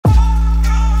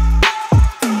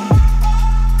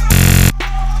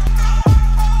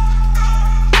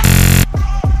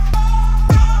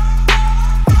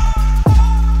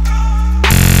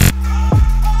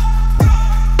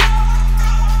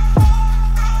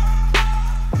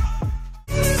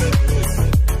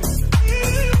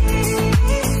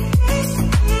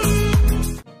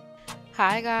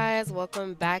Hi guys,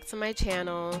 welcome back to my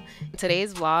channel. In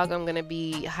today's vlog, I'm going to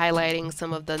be highlighting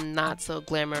some of the not so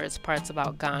glamorous parts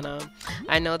about Ghana.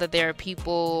 I know that there are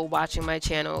people watching my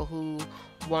channel who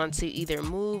want to either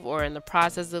move or in the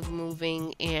process of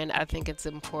moving, and I think it's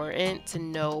important to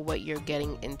know what you're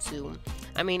getting into.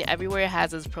 I mean, everywhere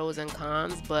has its pros and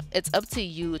cons, but it's up to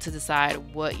you to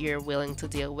decide what you're willing to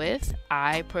deal with.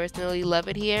 I personally love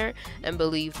it here and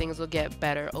believe things will get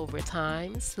better over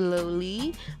time,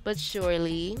 slowly but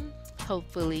surely.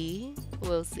 Hopefully,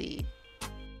 we'll see.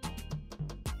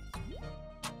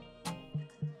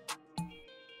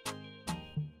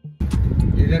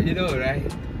 You know,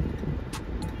 right?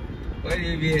 Where do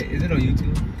you be? Is it on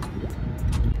YouTube?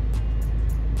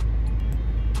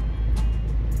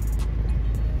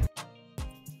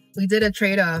 We did a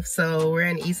trade-off, so we're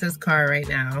in Issa's car right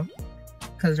now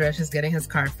because Resh is getting his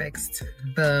car fixed.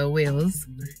 The wheels.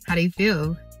 How do you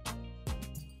feel?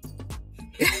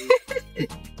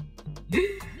 It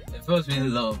feels really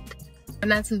low.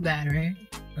 Not too bad, right?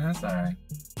 That's alright.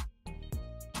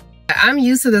 I'm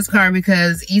used to this car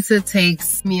because Issa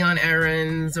takes me on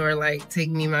errands or like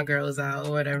take me and my girls out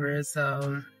or whatever,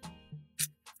 so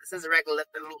this is regular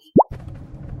for me.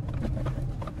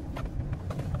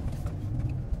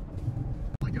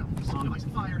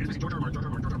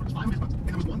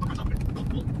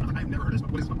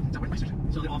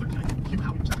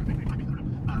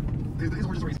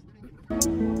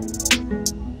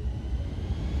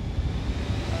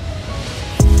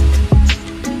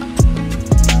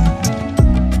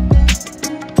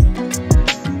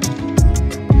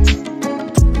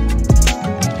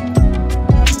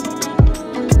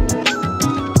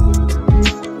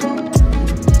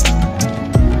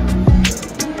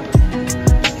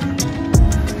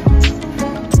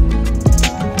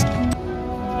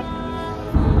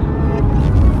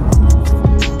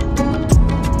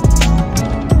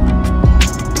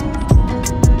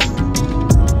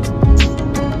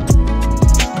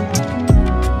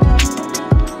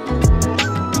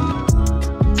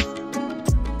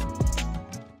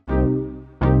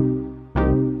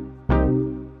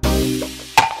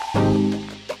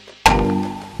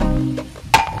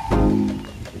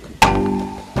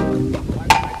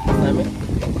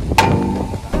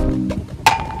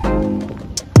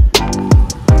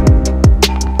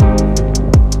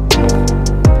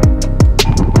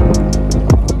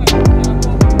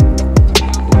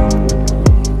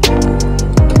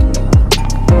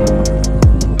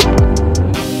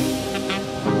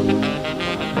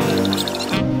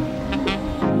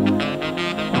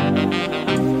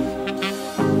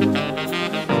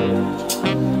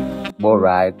 Boat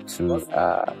ride to what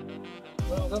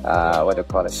do you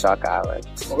call it? Shark Island.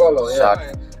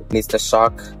 Shark. Mr.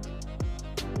 Shark.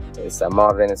 It's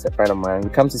Marvin. It's a friend of mine. We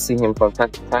come to see him from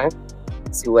time to time.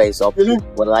 See where he's up to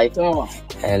with life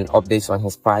and updates on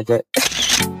his project.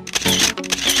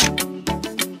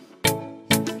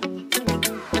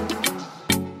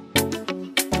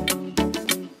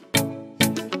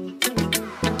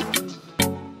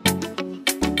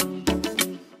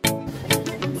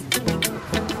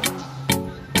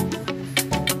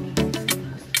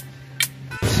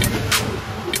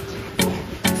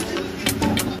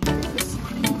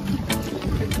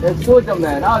 Let's show them,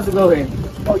 man. How's it going?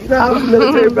 Oh, you know how the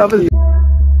military brothers.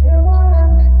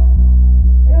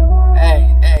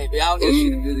 Hey, we out here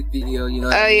shooting a music video, you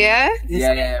know. Oh yeah?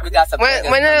 Yeah. We got some.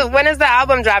 When is the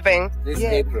album dropping? This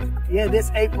April. Yeah, this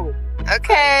April.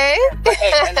 Okay.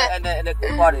 And the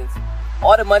cool part is,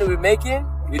 all the money we're making,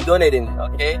 we're donating,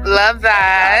 okay? Love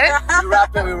that.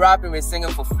 We're rapping, we're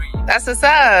singing for free. That's what's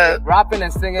up. Rapping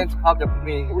and singing to help the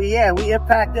community. We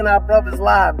impacting our brothers'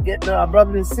 lives, getting our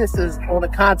brothers and sisters on the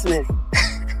continent,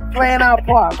 playing our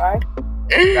part, right?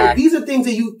 Exactly. These are things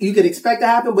that you can expect to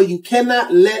happen, but you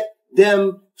cannot let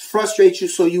them frustrate you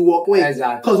so you walk away.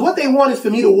 Exactly. Because what they want is for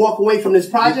me to walk away from this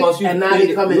project, and now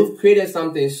they come in. You've created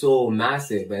something so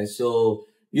massive, and so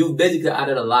you've basically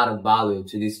added a lot of value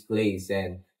to this place,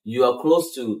 and you are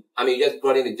close to, I mean, you just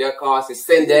brought in the jerk cars, it's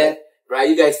sitting there, right?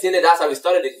 You guys seen it, that's how we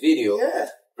started this video. Yeah.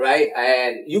 Right?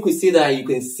 And you could see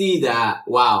that,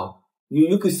 wow,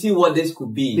 you could see what this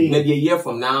could be maybe a year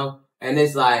from now. And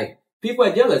it's like, people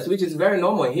are jealous, which is very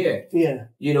normal here. Yeah.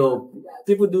 You know,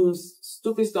 people do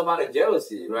stupid stuff out of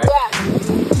jealousy, right? Yeah.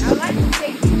 I like to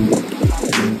take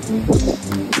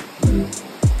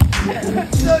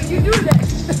So you do that.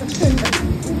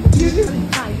 You do it.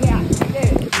 Yeah.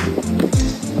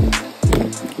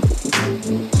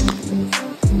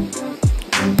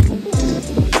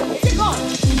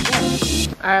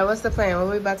 Alright, what's the plan? What are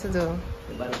we about to do?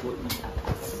 We're about to go eat.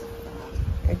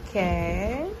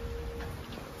 Okay.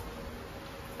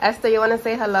 Esther, you want to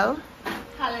say hello?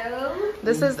 Hello.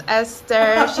 This is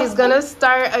Esther. She's gonna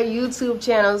start a YouTube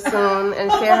channel soon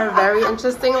and share her very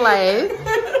interesting life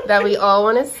that we all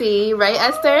want to see. Right,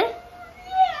 Esther?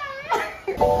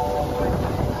 Yeah.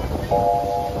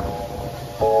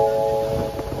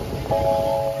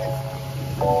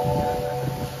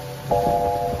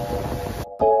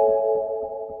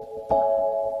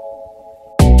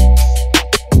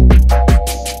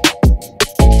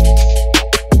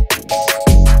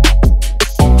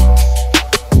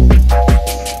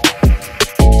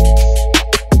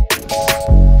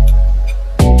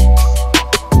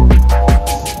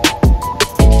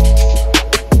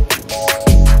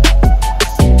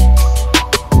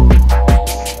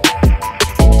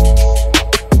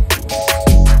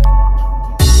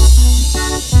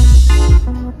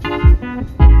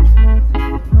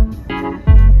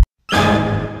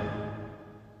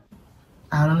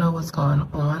 I don't know what's going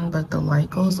on, but the light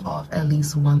goes off at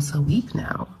least once a week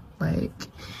now. Like,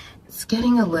 it's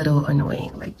getting a little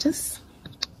annoying, like just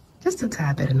a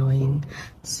tad bit annoying.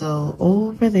 So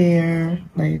over there,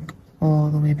 like all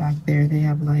the way back there, they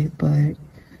have light, but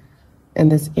in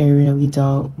this area we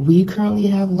don't. We currently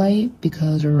have light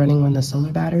because we're running on the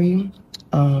solar battery.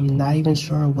 Not even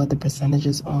sure what the percentage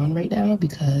is on right now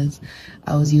because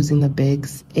I was using the big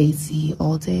AC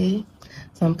all day.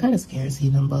 So I'm kind of scared to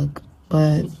even look.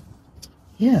 But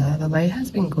yeah, the light has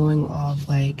been going off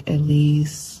like at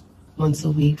least once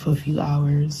a week for a few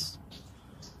hours.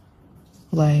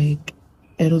 Like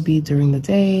it'll be during the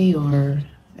day or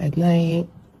at night.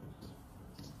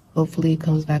 Hopefully it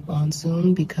comes back on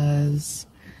soon because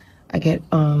I get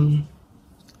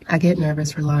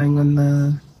nervous relying on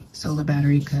the solar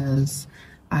battery because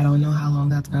I don't know how long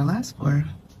that's gonna last for.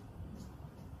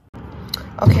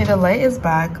 Okay, the light is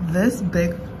back. This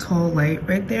big tall light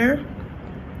right there.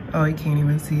 Oh, you can't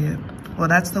even see it. Well,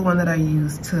 that's the one that I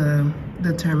use to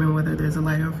determine whether there's a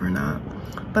light off or not.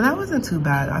 But that wasn't too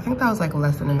bad. I think that was like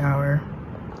less than an hour.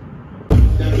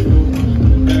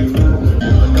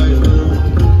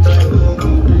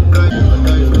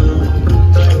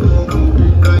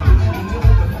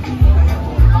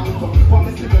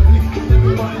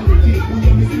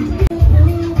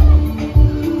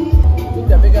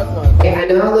 I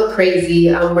know I look crazy.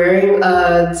 I'm wearing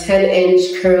a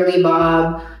 10-inch curly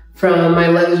bob from my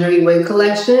luxury wig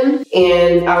collection,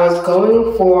 and I was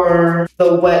going for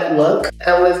the wet look.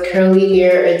 And with curly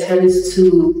hair, it tends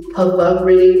to puff up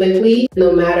really quickly,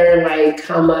 no matter like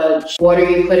how much water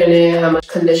you put in it, how much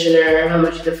conditioner, how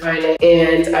much you define it.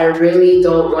 And I really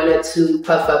don't want it to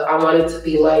puff up. I want it to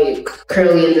be like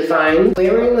curly and defined.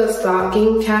 Wearing the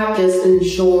stocking cap just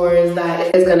ensures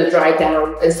that it's gonna dry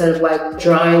down instead of like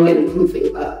drying and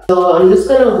poofing up. So I'm just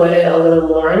gonna wet it a little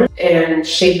more and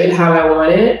shape it how I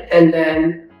want it, and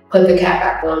then put the cap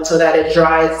back on so that it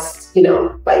dries, you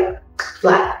know, like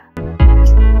flat.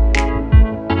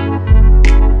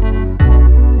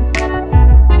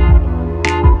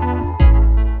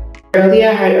 Earlier,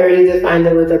 I had already defined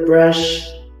it with a brush,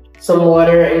 some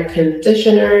water and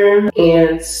conditioner,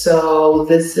 and so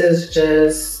this is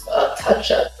just a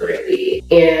touch-up really.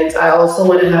 And I also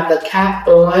want to have the cap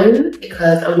on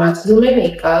because I'm about to do my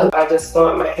makeup. I just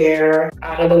want my hair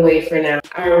out of the way for now.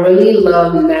 I really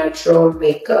love natural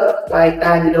makeup, like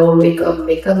that no makeup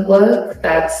look.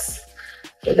 That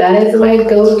is my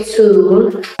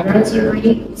go-to.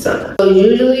 So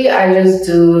usually I just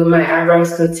do my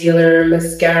eyebrows, concealer,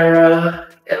 mascara,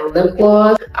 and lip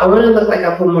gloss. I want to look like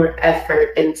I put more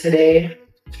effort in today.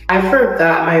 I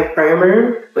forgot my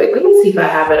primer. Wait, let me see if I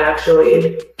have it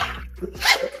actually.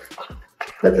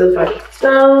 But if I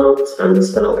don't, I'm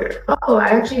just gonna wear it. Oh, I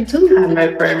actually do have my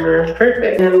primer.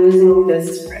 Perfect. I'm using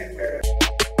this primer.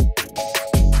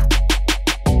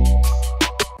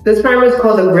 This primer is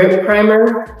called the Grip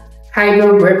Primer,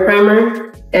 Hydro Grip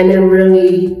Primer, and it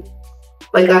really,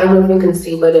 like, I don't know if you can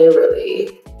see, but it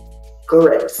really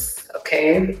grips,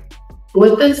 okay?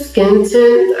 With the skin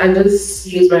tint, I just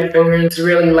use my fingers. It's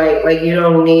really light. Like, you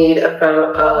don't need a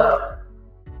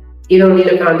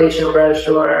foundation brush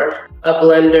or a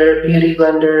blender, beauty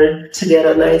blender to get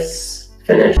a nice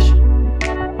finish.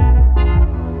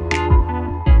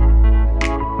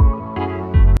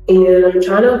 And I'm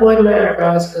trying to avoid my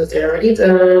eyebrows because they're already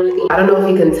done. I don't know if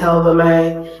you can tell, but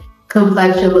my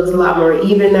complexion looks a lot more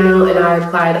even now, and I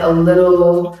applied a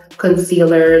little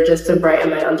concealer just to brighten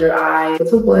my under eye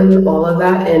to blend all of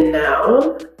that in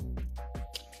now.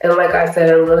 And like I said,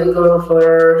 I'm really going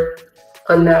for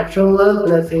a natural look,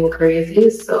 nothing crazy,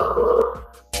 so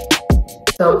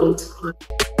don't need too much.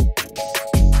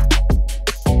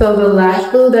 So the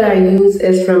lash glue that I use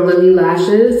is from Lily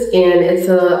Lashes, and it's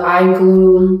a eye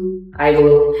glue.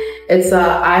 It's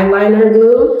a eyeliner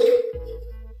glue.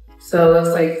 So it looks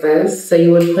like this. So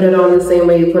you would put it on the same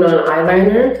way you put on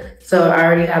eyeliner. So I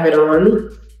already have it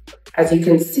on, as you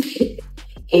can see.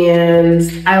 And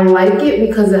I like it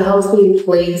because it helps me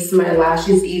place my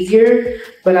lashes easier,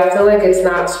 but I feel like it's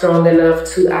not strong enough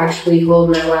to actually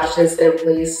hold my lashes in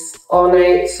place all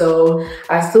night. So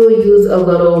I still use a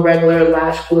little regular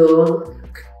lash glue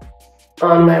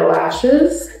on my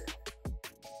lashes.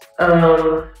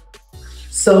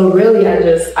 So really I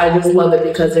just love it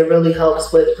because it really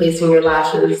helps with placing your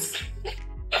lashes.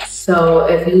 So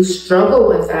if you struggle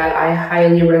with that, I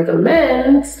highly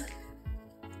recommend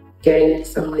getting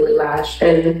some lily lash.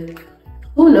 And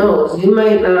who knows, you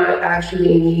might not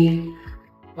actually need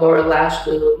more lash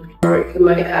glue, or you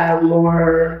might have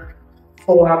more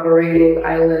cooperating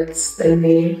eyelids than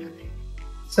me.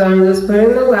 So I'm just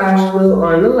putting the lash glue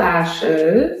on the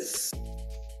lashes.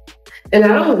 And I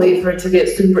don't wait for it to get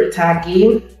super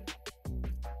tacky.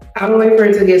 I don't wait for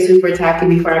it to get super tacky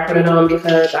before I put it on,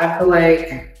 because I feel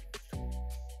like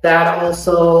that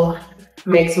also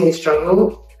makes me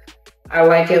struggle. I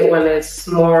like it when it's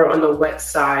more on the wet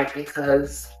side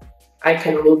because I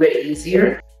can move it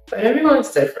easier. But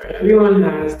everyone's different. Everyone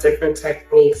has different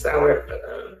techniques that work for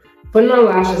them. Putting on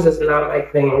lashes is not my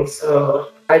thing,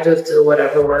 so I just do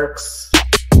whatever works.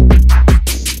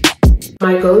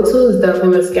 My go-to is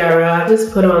definitely mascara. I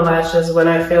just put on lashes when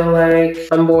I feel like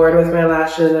I'm bored with my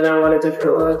lashes and I want a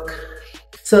different look.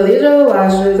 So these are the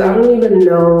lashes. I don't even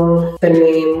know the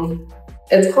name.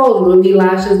 It's called Ruby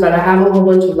lashes, but I have a whole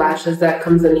bunch of lashes that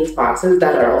comes in these boxes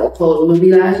that are all called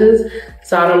Ruby lashes.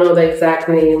 So I don't know the exact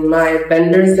name. My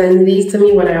vendor sends these to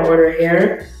me when I order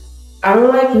hair. I don't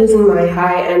like using my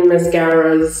high-end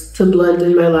mascaras to blend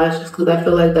in my lashes because I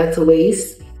feel like that's a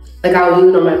waste. Like I'll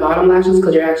use it on my bottom lashes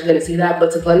because you're actually gonna see that,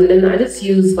 but to blend it in, I just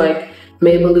use like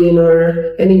Maybelline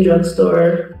or any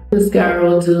drugstore mascara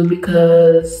will do,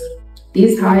 because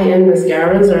these high-end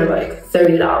mascaras are like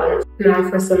 $30. Now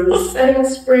for some setting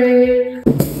spray.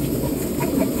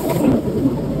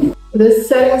 This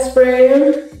setting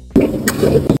spray,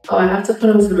 oh, I have to put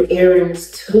on some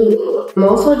earrings too. I'm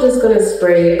also just gonna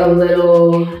spray a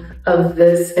little of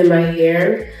this in my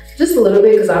hair. Just a little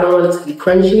bit because I don't want it to be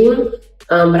crunchy,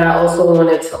 but I also want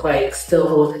it to like still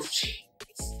hold its shape.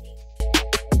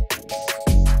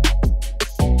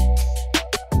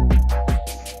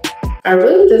 I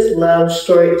really just love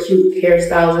short, cute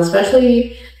hairstyles,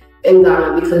 especially in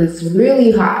Ghana because it's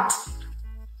really hot.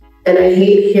 And I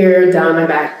hate hair down my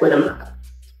back when I'm hot.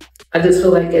 I just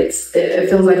feel like it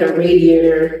feels like a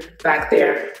radiator back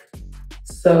there.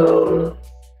 So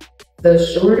the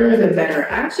shorter, the better.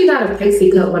 I actually got a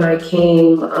pixie cut when I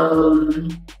came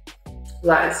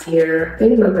last year, I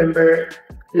think November,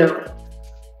 no,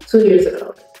 2 years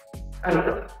ago. I don't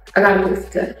know. I got a pixie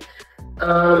cut.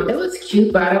 It was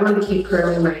cute, but I don't want to keep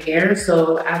curling my hair.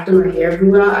 So after my hair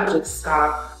grew out, I just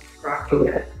stopped rocking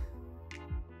it.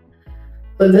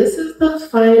 But this is the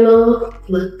final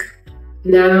look.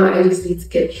 Now I just need to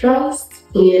get dressed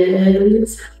and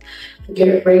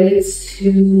get ready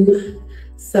to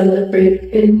celebrate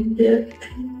Independence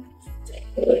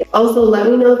Day. Also, let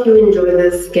me know if you enjoy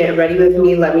this Get Ready With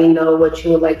Me. Let me know what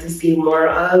you would like to see more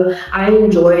of. I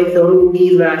enjoy filming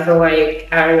these, but I feel like,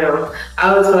 I don't know, I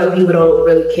always feel like people don't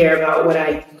really care about what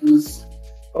I use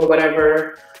or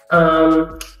whatever.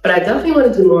 But I definitely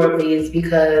want to do more of these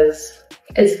because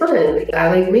it's fun.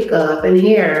 I like makeup and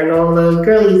hair and all the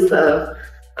girly stuff.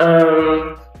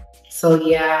 So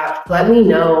yeah, let me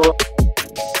know.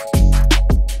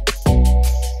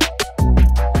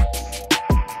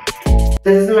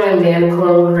 This is my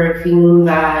Lancome perfume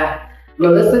that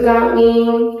Melissa got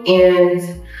me, and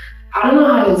I don't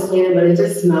know how to explain it, but it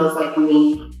just smells like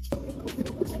me.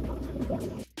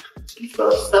 It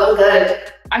smells so good.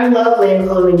 I love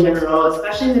Lancome in general,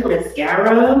 especially their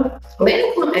mascara.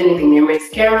 Lancome anything, their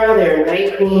mascara, their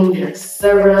night cream, their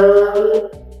serum.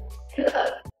 Yeah.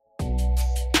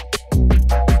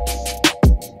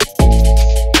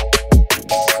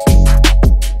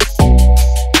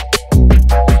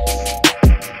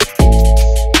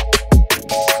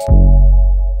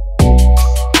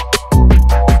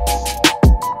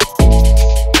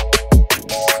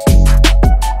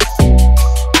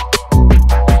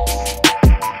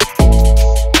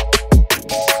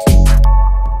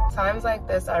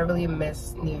 I really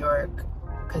miss New York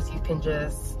because you can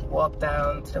just walk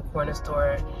down to the corner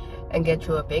store and get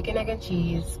you a bacon, egg, and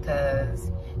cheese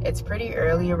because it's pretty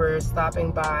early. We're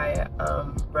stopping by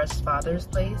Rush's father's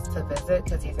place to visit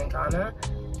because he's in Ghana,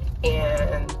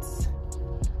 and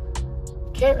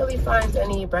can't really find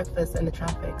any breakfast in the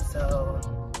traffic, so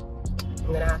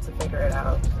I'm gonna have to figure it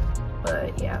out.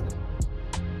 But yeah.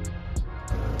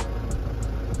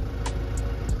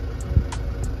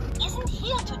 isn't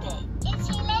here today. Is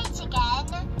he late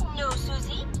again? No,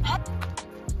 Susie.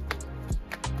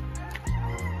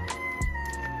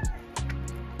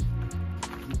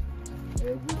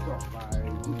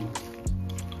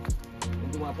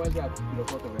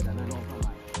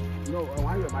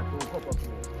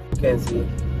 You can't see.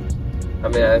 I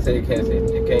mean, I say you can't see.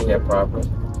 You can't hear properly.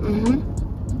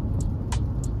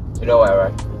 You know why,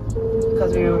 right?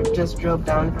 Because we just drove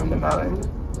down from the mountain.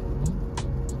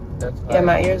 That's fine. Yeah,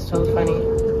 my ears feel funny.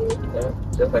 Yeah,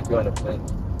 just like you on the plane.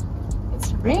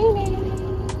 It's raining.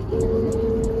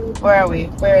 Where are we?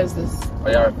 Where is this?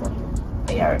 Ayarifa.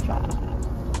 Ayarifa.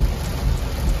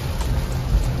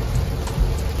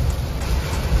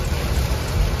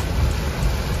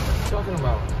 Talking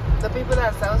about? The people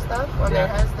that sell stuff on their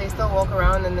heads, they still walk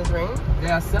around in this rain?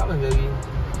 They are selling, baby. You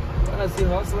wanna see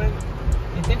hustling?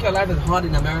 You think your life is hard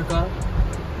in America?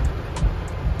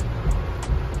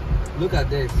 Look at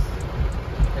this.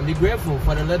 And be grateful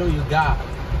for the little you got.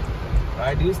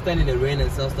 Alright, do you stand in the rain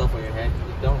and sell stuff on your head?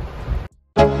 You don't.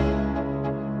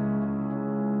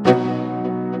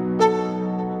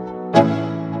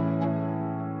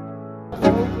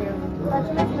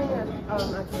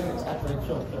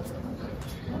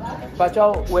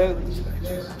 Pacho, we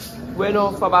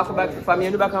no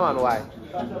family back on why?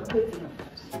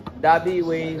 Dabi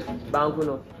we banku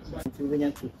no.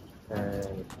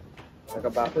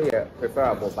 Nakabaku ya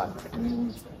preferable back.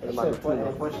 That's why I put in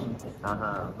my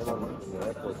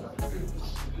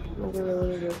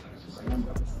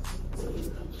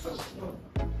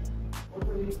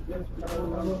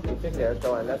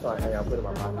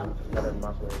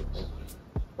pocket.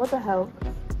 What the hell?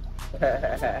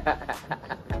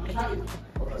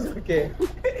 It's okay.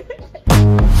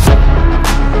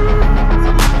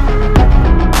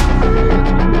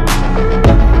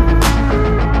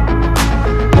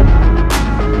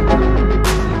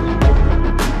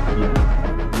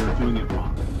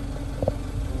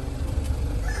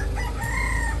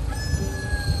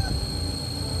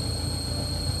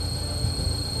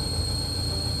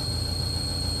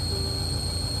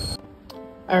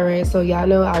 Alright, so y'all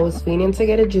know I was fiending to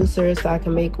get a juicer so I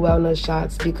can make wellness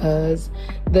shots because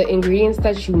the ingredients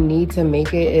that you need to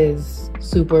make it is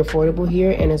super affordable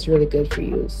here and it's really good for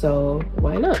you. So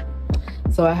why not?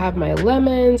 So I have my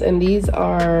lemons and these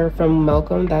are from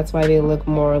Malcolm. That's why they look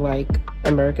more like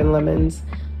American lemons.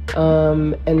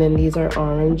 And then these are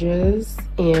oranges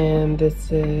and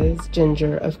this is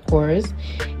ginger, of course.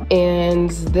 And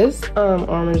this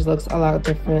orange looks a lot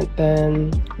different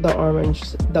than the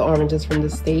oranges from the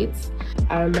States.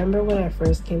 I remember when I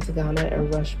first came to Ghana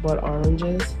and Rush bought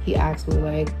oranges, he asked me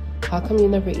like, how come you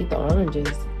never eat the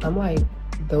oranges? I'm like,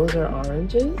 those are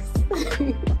oranges?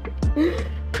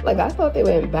 Like I thought they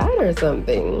went bad or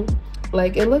something.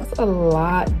 Like it looks a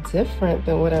lot different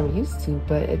than what I'm used to,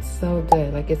 but it's so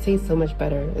good. Like it tastes so much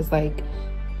better. It's like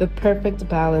the perfect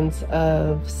balance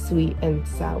of sweet and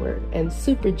sour and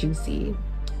super juicy.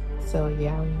 So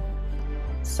yeah.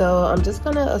 So I'm just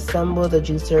gonna assemble the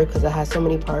juicer because it has so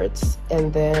many parts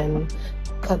and then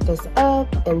cut this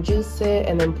up and juice it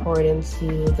and then pour it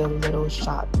into the little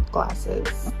shot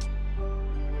glasses.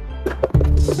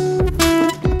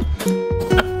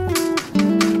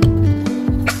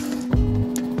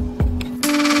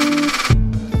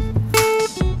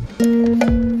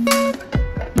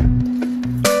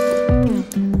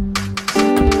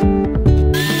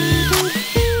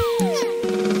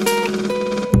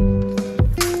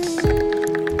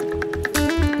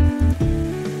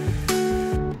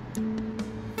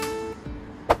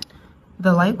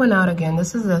 The light went out again.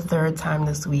 This is the third time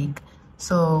this week.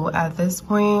 So at this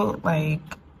point, like,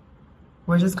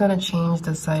 we're just gonna change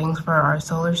the settings for our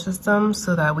solar system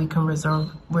so that we can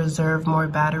reserve more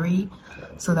battery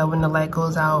so that when the light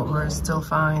goes out, we're still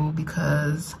fine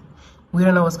because we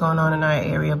don't know what's going on in our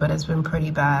area, but it's been pretty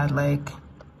bad. Like,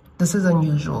 this is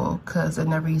unusual because it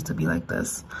never used to be like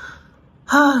this.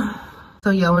 So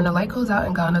yeah, when the light goes out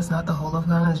in Ghana, it's not the whole of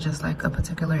Ghana, it's just like a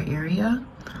particular area.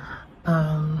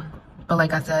 But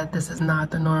like I said, this is not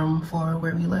the norm for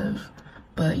where we live.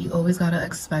 But you always gotta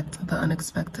expect the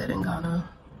unexpected in Ghana.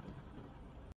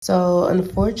 So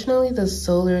unfortunately, the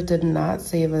solar did not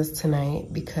save us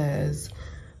tonight because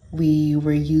we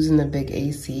were using the big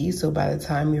AC. So by the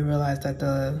time we realized that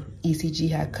the ECG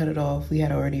had cut it off, we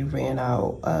had already ran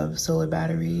out of solar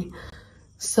battery.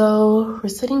 So we're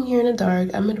sitting here in the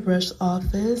dark. I'm in Rush's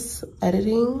office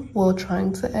editing, well,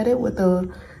 trying to edit with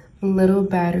the little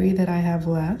battery that I have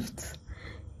left.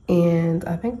 And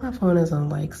I think my phone is on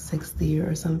like 60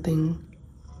 or something,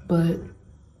 but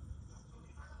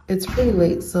it's pretty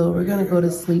late, so we're gonna go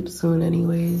to sleep soon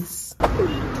anyways.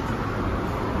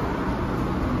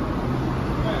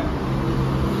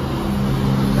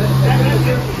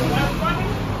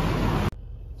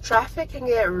 Traffic can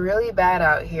get really bad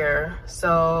out here,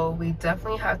 so we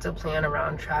definitely have to plan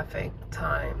around traffic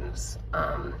times.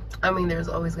 I mean, there's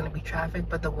always going to be traffic,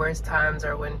 but the worst times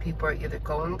are when people are either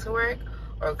going to work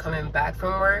or coming back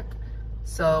from work.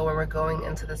 So when we're going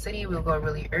into the city, we'll go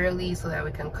really early so that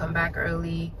we can come back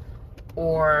early,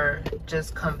 or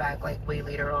just come back like way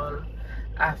later on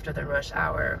after the rush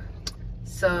hour.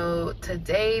 So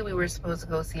today we were supposed to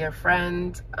go see a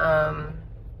friend,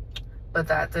 but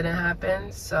that didn't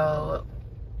happen, so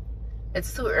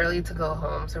it's too early to go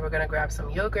home. So we're gonna grab some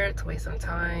yogurt to waste some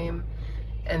time,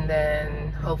 and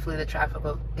then hopefully the traffic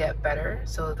will get better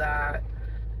so that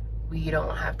we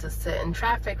don't have to sit in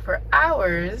traffic for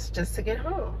hours just to get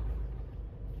home.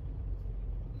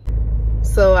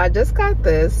 So I just got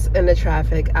this in the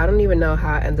traffic. I don't even know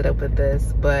how I ended up with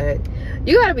this, but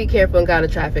you gotta be careful in Ghana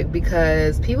traffic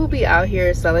because people be out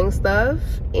here selling stuff,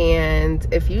 and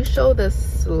if you show the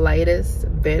slightest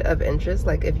bit of interest,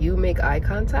 like if you make eye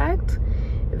contact,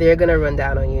 they're gonna run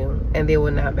down on you and they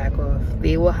will not back off.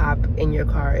 They will hop in your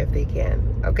car if they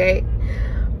can, okay?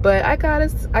 But I got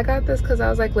this because I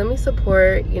was like, let me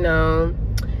support, you know,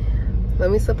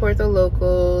 let me support the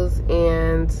locals,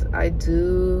 and I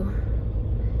do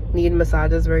need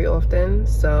massages very often,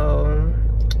 so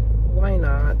why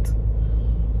not?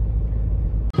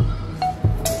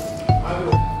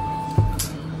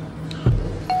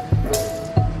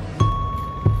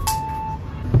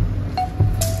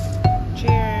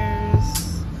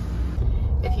 Cheers.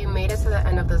 If you made it to the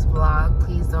end of this vlog,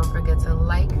 please don't forget to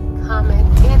like,